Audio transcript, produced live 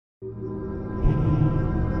Just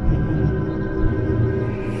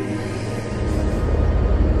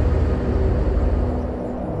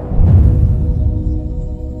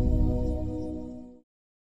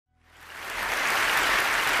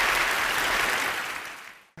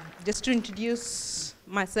to introduce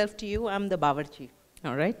myself to you, I'm the Bawarchi,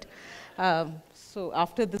 all right? So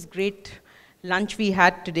after this great lunch we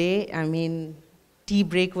had today, I mean, tea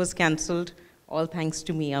break was cancelled, all thanks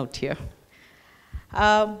to me out here.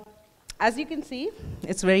 As you can see,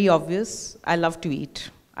 it's very obvious, I love to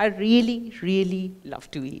eat. I really, really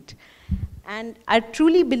love to eat. And I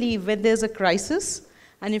truly believe when there's a crisis,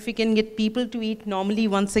 and if we can get people to eat normally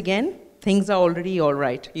once again, things are already all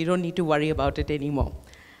right. You don't need to worry about it anymore.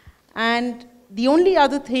 And the only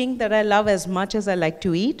other thing that I love as much as I like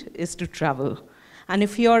to eat is to travel. And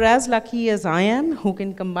if you're as lucky as I am, who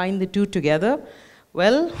can combine the two together,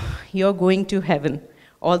 well, you're going to heaven,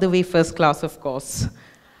 all the way first class, of course.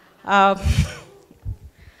 I'm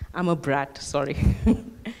a brat, sorry.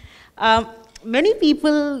 Many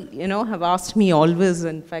people, have asked me always,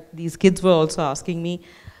 in fact, these kids were also asking me,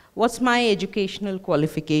 what's my educational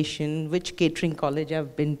qualification, which catering college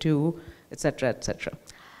I've been to, etc., etc.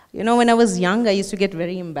 When I was young, I used to get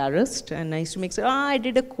very embarrassed, and I used to say, I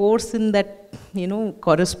did a course in that,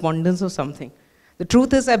 correspondence or something. The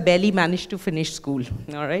truth is, I barely managed to finish school,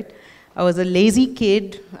 all right? I was a lazy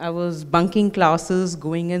kid. I was bunking classes,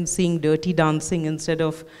 going and seeing Dirty Dancing instead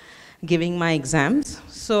of giving my exams.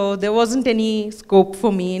 So there wasn't any scope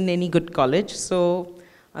for me in any good college. So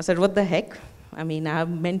I said, what the heck? I mean,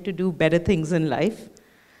 I'm meant to do better things in life.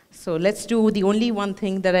 So let's do the only one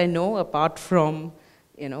thing that I know apart from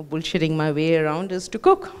bullshitting my way around is to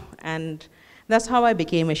cook. And that's how I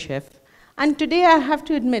became a chef. And today I have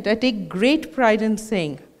to admit, I take great pride in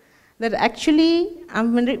saying that actually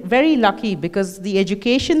I'm very lucky because the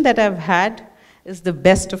education that I've had is the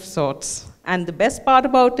best of sorts. And the best part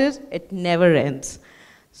about it, it never ends.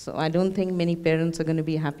 So I don't think many parents are going to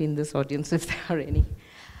be happy in this audience if there are any.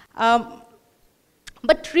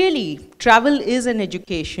 But really, travel is an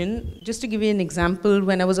education. Just to give you an example,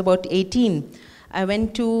 when I was about 18, I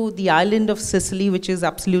went to the island of Sicily, which is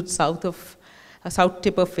absolute south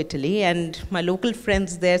tip of Italy, and my local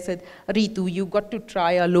friends there said, Ritu, you got to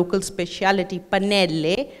try our local specialty,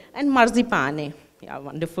 panelle and marzipane. Yeah,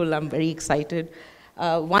 wonderful, I'm very excited.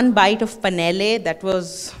 One bite of panelle, that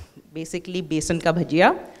was basically besan ka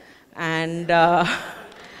bhajia, and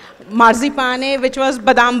marzipane, which was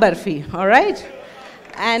badam barfi, all right?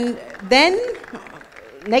 And then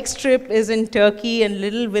next trip is in Turkey, and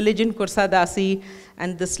little village in Kursadasi,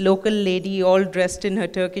 and this local lady, all dressed in her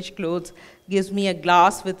Turkish clothes, gives me a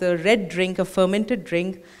glass with a red drink, a fermented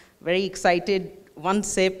drink. Very excited, one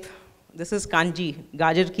sip. This is kanji,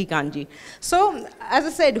 gajar ki kanji. So, as I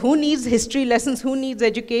said, who needs history lessons? Who needs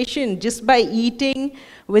education? Just by eating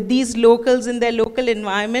with these locals in their local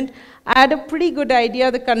environment, I had a pretty good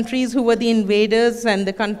idea the countries who were the invaders and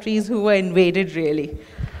the countries who were invaded, really.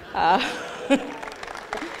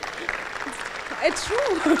 It's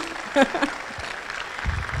true.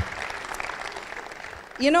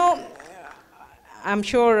 I'm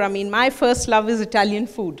sure, my first love is Italian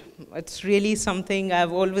food. It's really something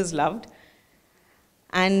I've always loved.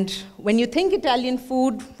 And when you think Italian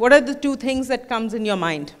food, what are the two things that comes in your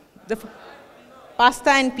mind?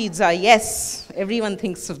 Pasta and pizza, yes. Everyone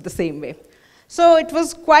thinks of the same way. So it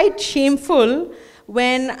was quite shameful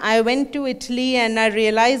when I went to Italy and I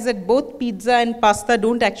realized that both pizza and pasta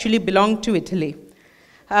don't actually belong to Italy.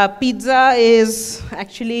 Pizza is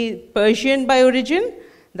actually Persian by origin.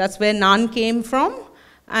 That's where naan came from.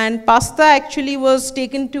 And pasta actually was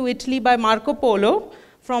taken to Italy by Marco Polo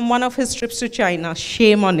from one of his trips to China.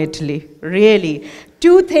 Shame on Italy, really.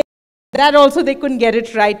 Two things, that also they couldn't get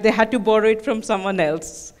it right. They had to borrow it from someone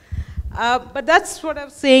else. But that's what I'm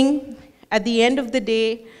saying. At the end of the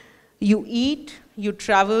day, you eat, you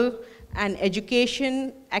travel, and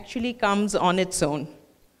education actually comes on its own.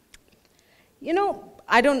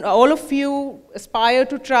 All of you aspire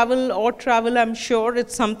to travel or travel, I'm sure.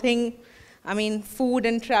 It's something, food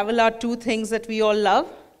and travel are two things that we all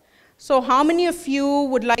love. So how many of you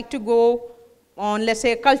would like to go on, let's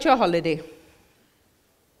say, a culture holiday?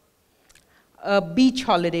 A beach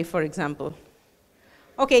holiday, for example.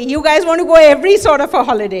 Okay, you guys want to go every sort of a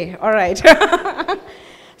holiday, all right.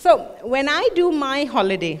 So when I do my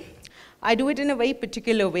holiday, I do it in a very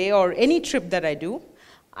particular way, or any trip that I do.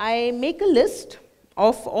 I make a list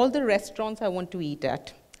of all the restaurants I want to eat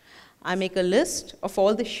at. I make a list of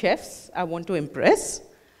all the chefs I want to impress.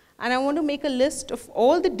 And I want to make a list of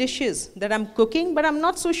all the dishes that I'm cooking, but I'm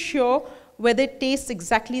not so sure whether it tastes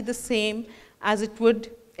exactly the same as it would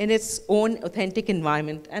in its own authentic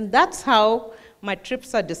environment. And that's how my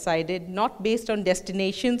trips are decided, not based on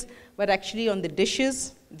destinations, but actually on the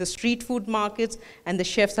dishes, the street food markets, and the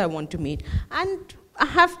chefs I want to meet. And I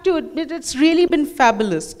have to admit, it's really been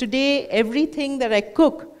fabulous. Today, everything that I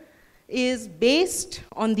cook is based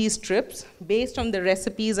on these trips, based on the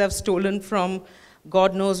recipes I've stolen from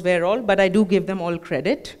God knows where all, but I do give them all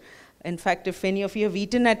credit. In fact, if any of you have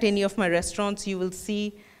eaten at any of my restaurants, you will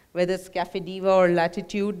see, whether it's Cafe Diva or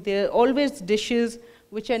Latitude, there are always dishes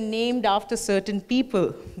which are named after certain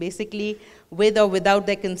people, basically with or without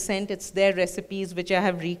their consent. It's their recipes which I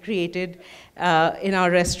have recreated in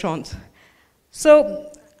our restaurants. So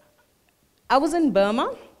I was in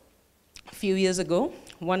Burma a few years ago.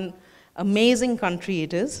 One amazing country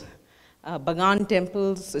it is. Bagan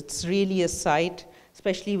temples, it's really a sight,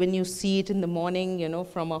 especially when you see it in the morning, you know,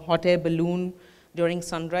 from a hot air balloon during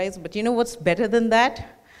sunrise. But you know what's better than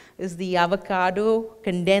that? Is the avocado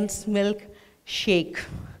condensed milk shake.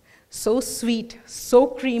 So sweet, so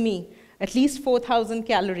creamy, at least 4,000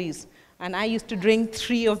 calories. And I used to drink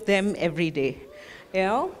 3 of them every day, you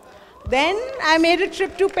know. Then I made a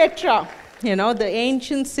trip to Petra, you know, the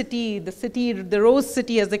ancient city, the Rose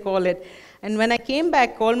City as they call it. And when I came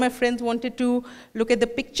back, all my friends wanted to look at the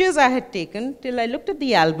pictures I had taken, till I looked at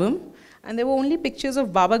the album, and there were only pictures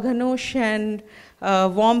of baba ganoush and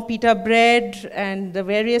warm pita bread and the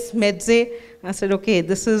various medze. I said, okay,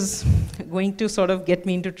 this is going to sort of get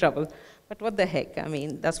me into trouble. But what the heck, I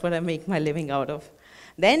mean, that's what I make my living out of.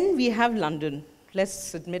 Then we have London.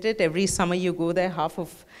 Let's admit it, every summer you go there, half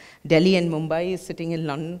of Delhi and Mumbai is sitting in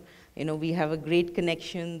London. You know, we have a great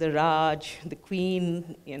connection, the Raj, the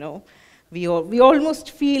Queen, you know. We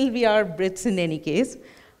almost feel we are Brits in any case.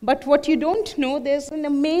 But what you don't know, there's an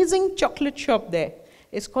amazing chocolate shop there.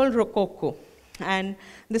 It's called Rococo. And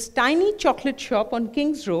this tiny chocolate shop on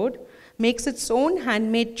King's Road makes its own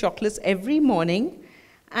handmade chocolates every morning.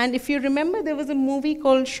 And if you remember, there was a movie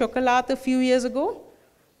called Chocolat a few years ago.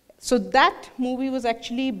 So that movie was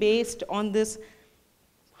actually based on this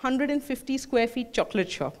 150 square feet chocolate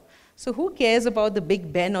shop. So who cares about the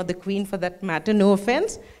Big Ben or the Queen for that matter? No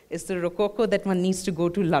offense. It's the Rococo that one needs to go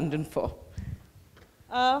to London for.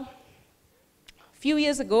 A few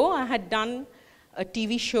years ago, I had done a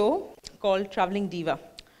TV show called Traveling Diva.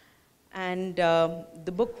 And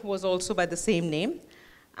the book was also by the same name.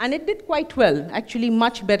 And it did quite well, actually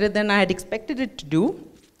much better than I had expected it to do.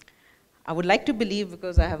 I would like to believe,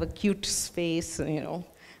 because I have a cute face, you know,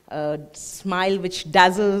 a smile which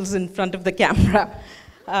dazzles in front of the camera.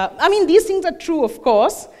 I mean, these things are true, of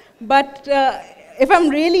course, but if I'm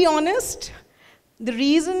really honest, the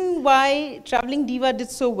reason why Traveling Diva did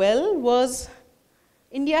so well was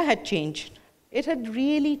India had changed. It had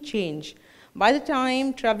really changed. By the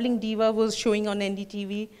time Traveling Diva was showing on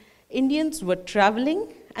NDTV, Indians were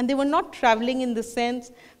traveling, and they were not traveling in the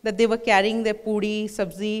sense that they were carrying their puri,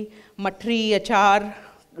 sabzi, matri, achar,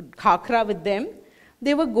 khakra with them.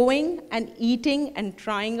 They were going and eating and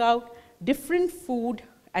trying out different food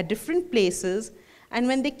at different places, and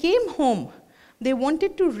when they came home, they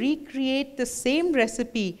wanted to recreate the same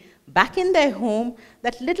recipe back in their home,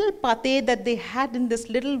 that little pate that they had in this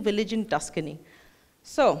little village in Tuscany.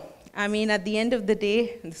 So, I mean, at the end of the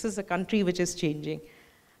day, this is a country which is changing.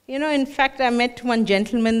 You know, in fact, I met one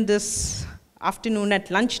gentleman this afternoon at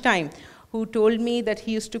lunchtime who told me that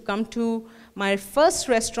he used to come to my first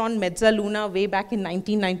restaurant, Mezzaluna, way back in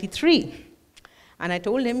 1993. And I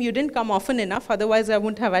told him, you didn't come often enough, otherwise I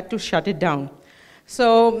wouldn't have had to shut it down.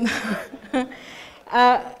 So, in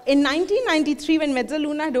 1993, when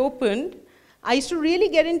Mezzaluna had opened, I used to really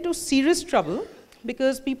get into serious trouble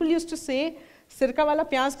because people used to say, Sirka wala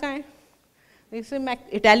pyaz kahan hai? They say,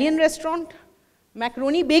 Italian restaurant?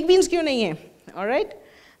 Macaroni, baked beans kyun nahi hai? All right?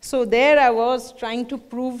 So there I was trying to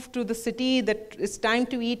prove to the city that it's time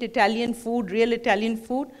to eat Italian food, real Italian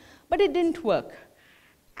food, but it didn't work.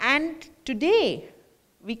 And today,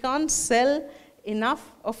 we can't sell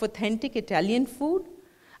enough of authentic Italian food.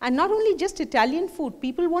 And not only just Italian food,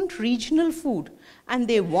 people want regional food. And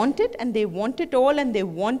they want it all, and they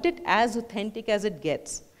want it as authentic as it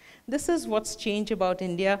gets. This is what's changed about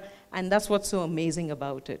India, and that's what's so amazing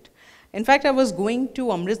about it. In fact, I was going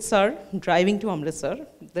to Amritsar, driving to Amritsar.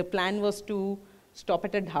 The plan was to stop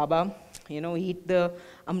at a dhaba, you know, eat the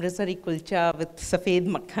Amritsari kulcha with safed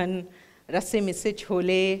makhan, rasse mise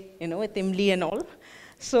chole, you know, with imli and all.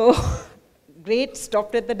 So, great,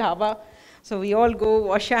 stopped at the dhaba. So we all go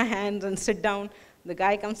wash our hands and sit down. The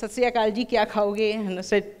guy comes, Sat Sri Akal ji, kya khaoge? And I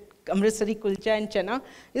said, Amritsari kulcha and chana.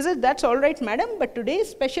 He said, that's all right, madam, but today's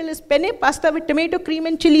special is penne pasta with tomato cream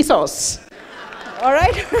and chili sauce. All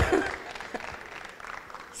right?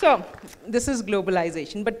 So this is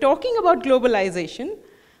globalization. But talking about globalization,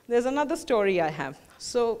 there's another story I have.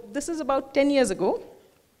 So this is about 10 years ago.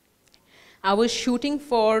 I was shooting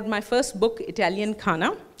for my first book, Italian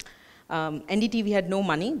Khana. NDTV had no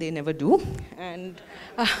money, they never do. And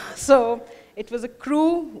so it was a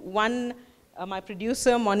crew, my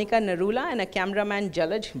producer, Monica Narula, and a cameraman,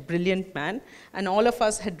 Jalaj, brilliant man. And all of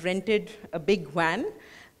us had rented a big van.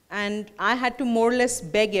 And I had to more or less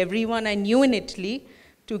beg everyone I knew in Italy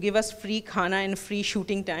to give us free khana and free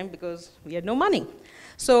shooting time because we had no money.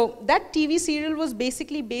 So that TV serial was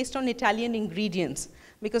basically based on Italian ingredients.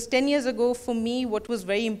 Because 10 years ago, for me, what was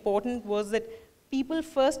very important was that people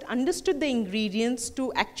first understood the ingredients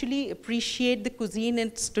to actually appreciate the cuisine in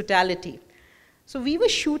its totality. So we were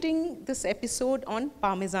shooting this episode on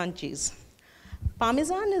Parmesan cheese.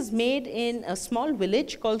 Parmesan is made in a small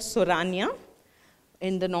village called Soragna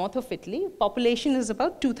in the north of Italy. Population is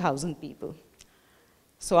about 2,000 people.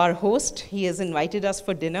 So our host, he has invited us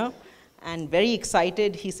for dinner and very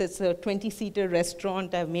excited. He says, it's a 20-seater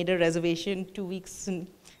restaurant. I've made a reservation 2 weeks in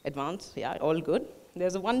advance. Yeah, all good.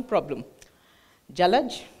 There's one problem.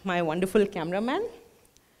 Jalaj, my wonderful cameraman,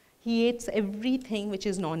 he hates everything which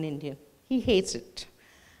is non-Indian. He hates it.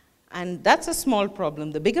 And that's a small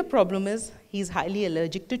problem. The bigger problem is he's highly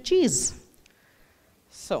allergic to cheese.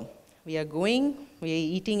 So we are going, we are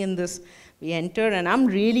eating in this, we enter, and I'm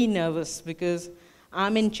really nervous because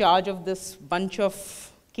I'm in charge of this bunch of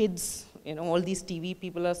kids. You know, all these TV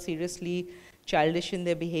people are seriously childish in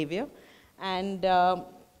their behavior. And on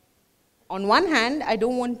one hand, I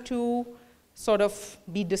don't want to sort of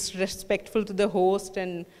be disrespectful to the host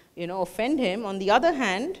and, you know, offend him. On the other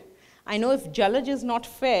hand, I know if Jalaj is not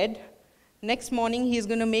fed, next morning he's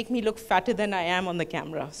going to make me look fatter than I am on the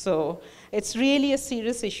camera. So it's really a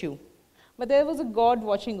serious issue. But there was a God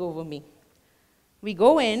watching over me. We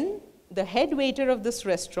go in. The head waiter of this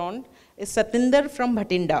restaurant is Satinder from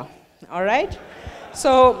Bhatinda. All right?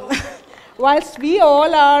 So whilst we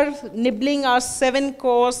all are nibbling our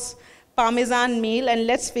 7-course Parmesan meal, and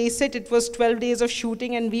let's face it, it was 12 days of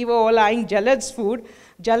shooting and we were all eyeing Jalaj's food.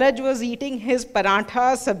 Jalaj was eating his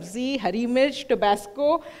parantha, sabzi, hari mirch,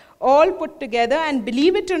 Tabasco, all put together, and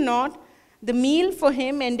believe it or not, the meal for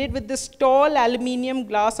him ended with this tall aluminium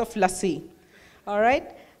glass of lassi. All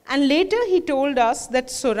right? And later he told us that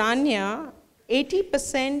Soragna,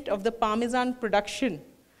 80% of the Parmesan production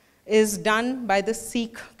is done by the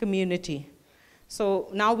Sikh community. So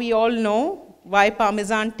now we all know why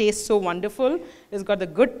Parmesan tastes so wonderful. It's got the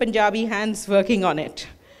good Punjabi hands working on it.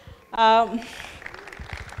 But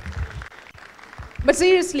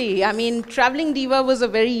seriously, I mean, Traveling Diva was a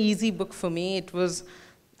very easy book for me. It was,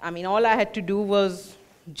 I mean, all I had to do was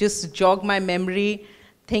just jog my memory,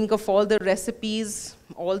 think of all the recipes,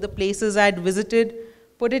 all the places I'd visited,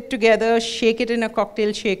 put it together, shake it in a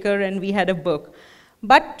cocktail shaker, and we had a book.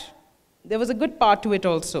 But there was a good part to it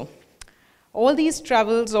also. All these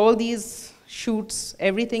travels, all these shoots,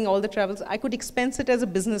 everything, all the travels, I could expense it as a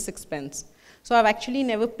business expense. So I've actually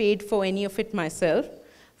never paid for any of it myself.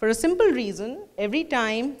 For a simple reason, every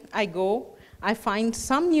time I go, I find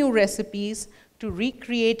some new recipes to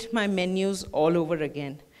recreate my menus all over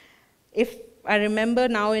again. If I remember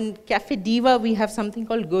now in Cafe Diva, we have something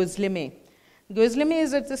called gözleme. Gözleme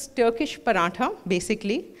is this Turkish paratha,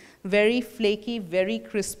 basically, very flaky, very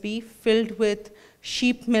crispy, filled with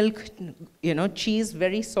sheep milk, you know, cheese,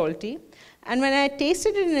 very salty. And when I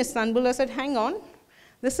tasted it in Istanbul, I said, hang on,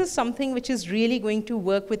 this is something which is really going to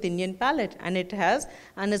work with Indian palate, and it has,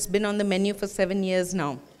 and it's been on the menu for 7 years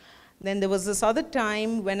now. Then there was this other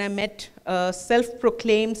time when I met a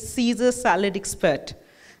self-proclaimed Caesar salad expert,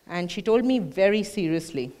 and she told me very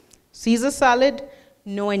seriously, Caesar salad,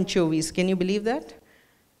 no anchovies. Can you believe that?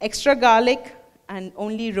 Extra garlic and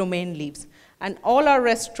only romaine leaves. And all our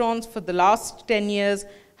restaurants for the last 10 years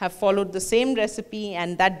have followed the same recipe,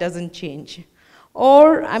 and that doesn't change.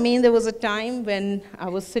 Or, I mean, there was a time when I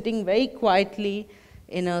was sitting very quietly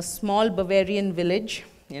in a small Bavarian village,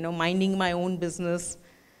 you know, minding my own business.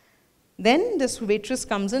 Then this waitress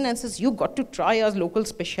comes in and says, you got to try our local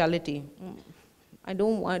specialty. I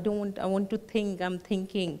want to think, I'm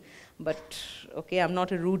thinking, but okay, I'm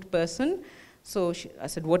not a rude person. So I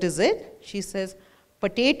said, what is it? She says,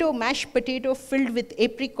 mashed potato filled with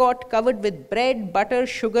apricot, covered with bread, butter,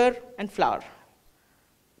 sugar, and flour.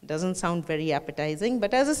 Doesn't sound very appetizing,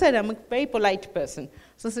 but as I said, I'm a very polite person.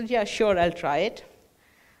 So I said, yeah, sure, I'll try it.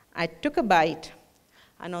 I took a bite,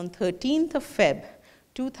 and on 13th of Feb,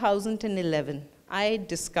 2011, I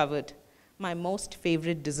discovered my most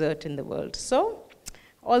favorite dessert in the world. So,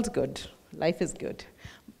 all's good. Life is good.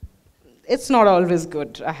 It's not always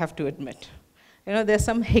good, I have to admit. You know, there's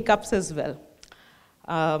some hiccups as well.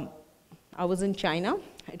 I was in China.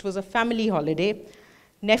 It was a family holiday.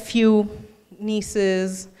 Nephew,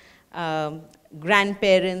 nieces,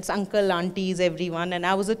 grandparents, uncle, aunties, everyone, and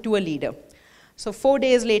I was a tour leader. So 4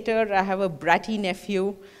 days later, I have a bratty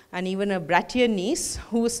nephew and even a brattier niece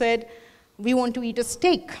who said, we want to eat a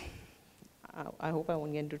steak. I hope I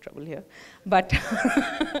won't get into trouble here. But,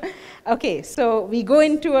 okay, so we go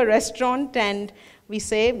into a restaurant and we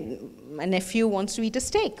say, my nephew wants to eat a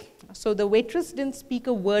steak. So the waitress didn't speak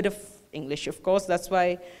a word of English, of course. That's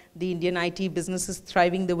why the Indian IT business is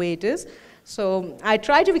thriving the way it is. So I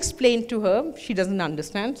try to explain to her. She doesn't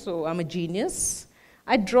understand, so I'm a genius.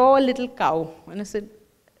 I draw a little cow, and I said,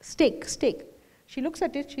 steak, steak. She looks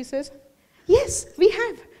at it, she says, yes, we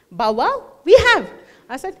have. Bow wow, we have.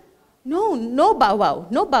 I said, no, no bow wow,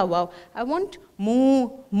 no bow wow. I want moo,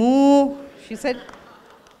 moo. She said,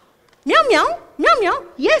 meow, meow, meow, meow.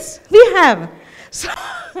 Yes, we have. So,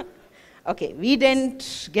 okay, we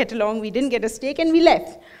didn't get along, we didn't get a steak, and we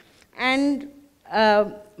left. And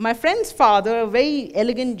my friend's father, a very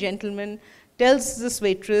elegant gentleman, tells this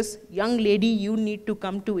waitress, young lady, you need to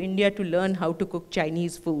come to India to learn how to cook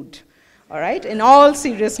Chinese food. All right, in all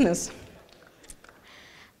seriousness.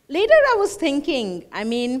 Later I was thinking, I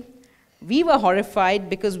mean, we were horrified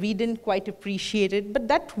because we didn't quite appreciate it, but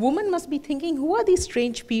that woman must be thinking, who are these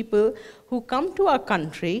strange people who come to our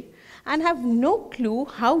country and have no clue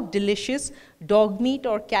how delicious dog meat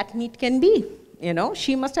or cat meat can be? You know,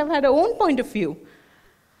 she must have had her own point of view.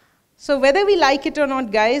 So whether we like it or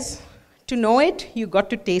not, guys, to know it, you got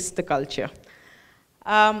to taste the culture.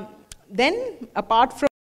 Then, apart from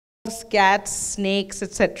cats, snakes,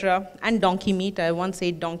 etc., and donkey meat, I once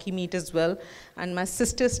ate donkey meat as well, and my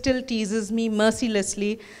sister still teases me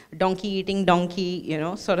mercilessly, donkey eating donkey, you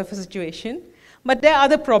know, sort of a situation. But there are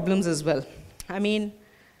other problems as well. I mean,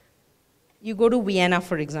 you go to Vienna,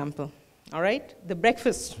 for example, all right? The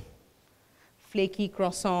breakfast, flaky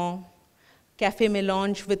croissant, cafe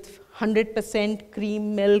melange with 100%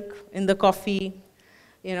 cream milk in the coffee,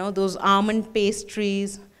 you know, those almond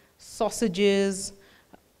pastries, sausages,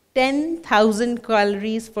 10,000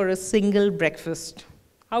 calories for a single breakfast.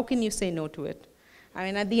 How can you say no to it? I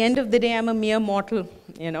mean, at the end of the day, I'm a mere mortal,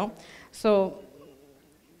 you know. So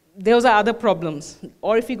those are other problems.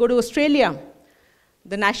 Or if you go to Australia,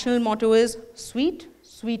 the national motto is sweet,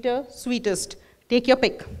 sweeter, sweetest. Take your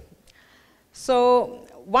pick. So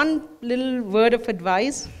one little word of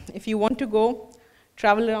advice, if you want to go,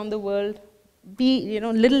 travel around the world,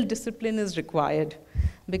 little discipline is required.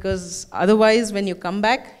 Because otherwise, when you come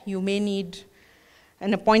back, you may need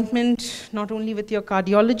an appointment not only with your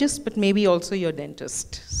cardiologist, but maybe also your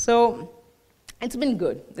dentist. So it's been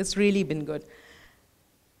good. It's really been good.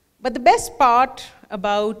 But the best part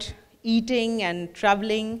about eating and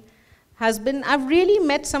traveling has been I've really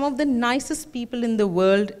met some of the nicest people in the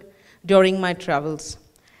world during my travels.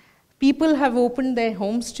 People have opened their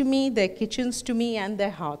homes to me, their kitchens to me, and their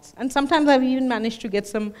hearts. And sometimes I've even managed to get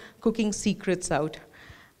some cooking secrets out.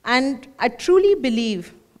 And I truly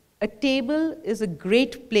believe a table is a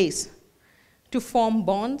great place to form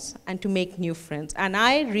bonds and to make new friends. And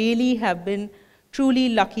I really have been truly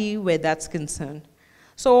lucky where that's concerned.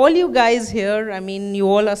 So all you guys here, I mean, you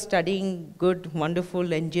all are studying good,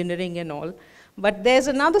 wonderful engineering and all, but there's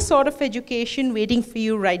another sort of education waiting for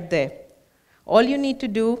you right there. All you need to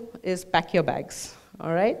do is pack your bags,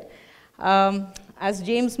 all right? As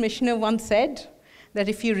James Michener once said, that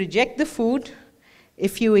if you reject the food,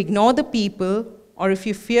 if you ignore the people, or if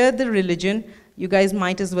you fear the religion, you guys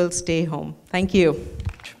might as well stay home. Thank you.